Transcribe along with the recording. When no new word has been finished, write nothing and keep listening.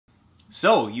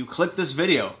So, you clicked this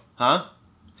video, huh?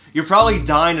 You're probably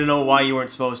dying to know why you weren't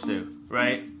supposed to,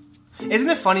 right? Isn't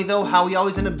it funny though how we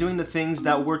always end up doing the things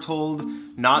that we're told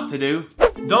not to do?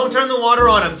 Don't turn the water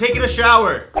on, I'm taking a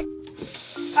shower!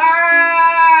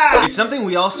 Ah! It's something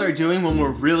we all start doing when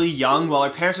we're really young while our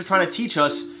parents are trying to teach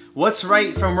us what's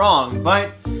right from wrong,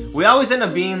 but we always end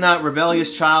up being that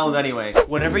rebellious child anyway.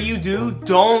 Whatever you do,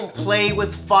 don't play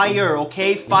with fire,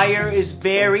 okay? Fire is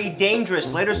very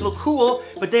dangerous. Lighters look cool,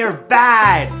 but they are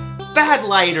bad. Bad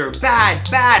lighter, bad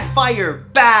fire,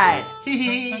 bad.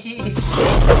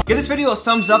 Give this video a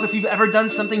thumbs up if you've ever done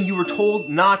something you were told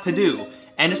not to do.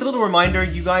 And just a little reminder,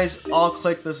 you guys all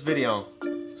clicked this video.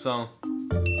 So,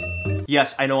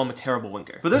 yes, I know I'm a terrible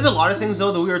winker. But there's a lot of things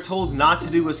though that we were told not to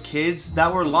do as kids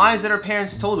that were lies that our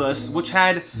parents told us, which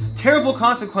had terrible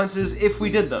consequences if we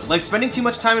did them. Like spending too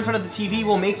much time in front of the TV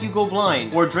will make you go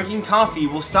blind, or drinking coffee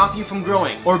will stop you from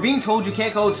growing, or being told you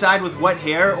can't go outside with wet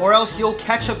hair or else you'll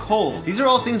catch a cold. These are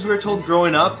all things we were told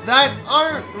growing up that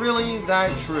aren't really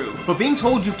that true. But being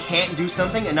told you can't do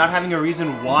something and not having a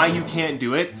reason why you can't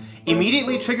do it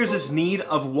immediately triggers this need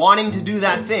of wanting to do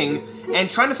that thing and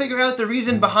trying to figure out the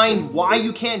reason behind why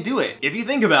you can't do it. If you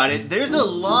think about it, there's a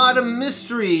lot of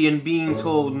mystery in being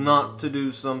told not to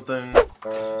do something.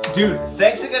 Dude,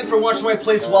 thanks again for watching my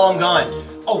place while I'm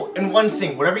gone. Oh, and one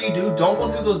thing, whatever you do, don't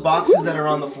go through those boxes that are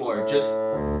on the floor. Just,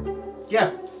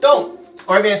 yeah, don't.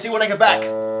 Alright man, see you when I get back.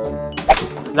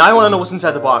 Now I want to know what's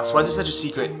inside the box. Why is this such a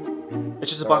secret?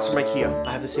 It's just a box from IKEA.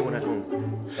 I have the same one at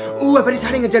home. Ooh, I bet he's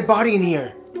hiding a dead body in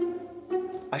here.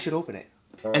 I should open it.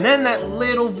 And then that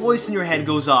little voice in your head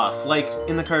goes off, like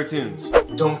in the cartoons.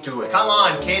 Don't do it. Come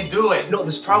on, kid, do it. No,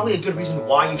 there's probably a good reason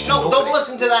why you should open it. No, don't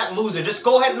listen to that loser. Just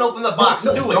go ahead and open the box.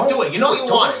 No, do it. You know you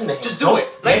want it. Just do it.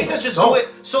 Lady says just do it,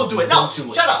 so do it. No,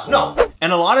 shut up, no.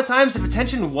 And a lot of times, if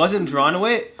attention wasn't drawn to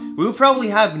it, we would probably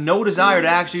have no desire to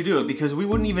actually do it because we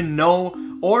wouldn't even know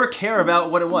or care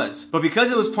about what it was. But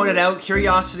because it was pointed out,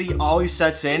 curiosity always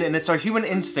sets in, and it's our human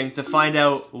instinct to find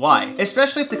out why.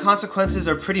 Especially if the consequences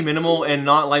are pretty minimal and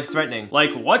not life-threatening.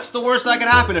 Like, what's the worst that could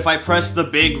happen if I press the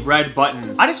big red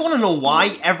button? I just want to know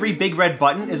why every big red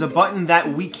button is a button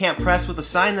that we can't press with a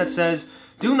sign that says,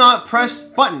 do not press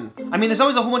button. I mean, there's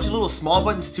always a whole bunch of little small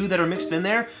buttons too that are mixed in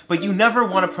there, but you never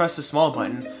want to press the small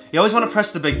button. You always want to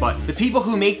press the big button. The people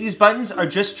who make these buttons are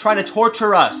just trying to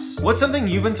torture us. What's something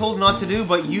you've been told not to do,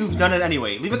 but you've done it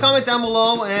anyway? Leave a comment down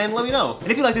below and let me know. And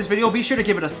if you like this video, be sure to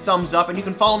give it a thumbs up, and you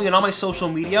can follow me on all my social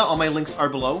media. All my links are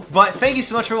below. But thank you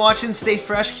so much for watching. Stay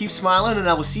fresh, keep smiling, and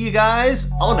I will see you guys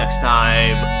all next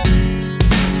time.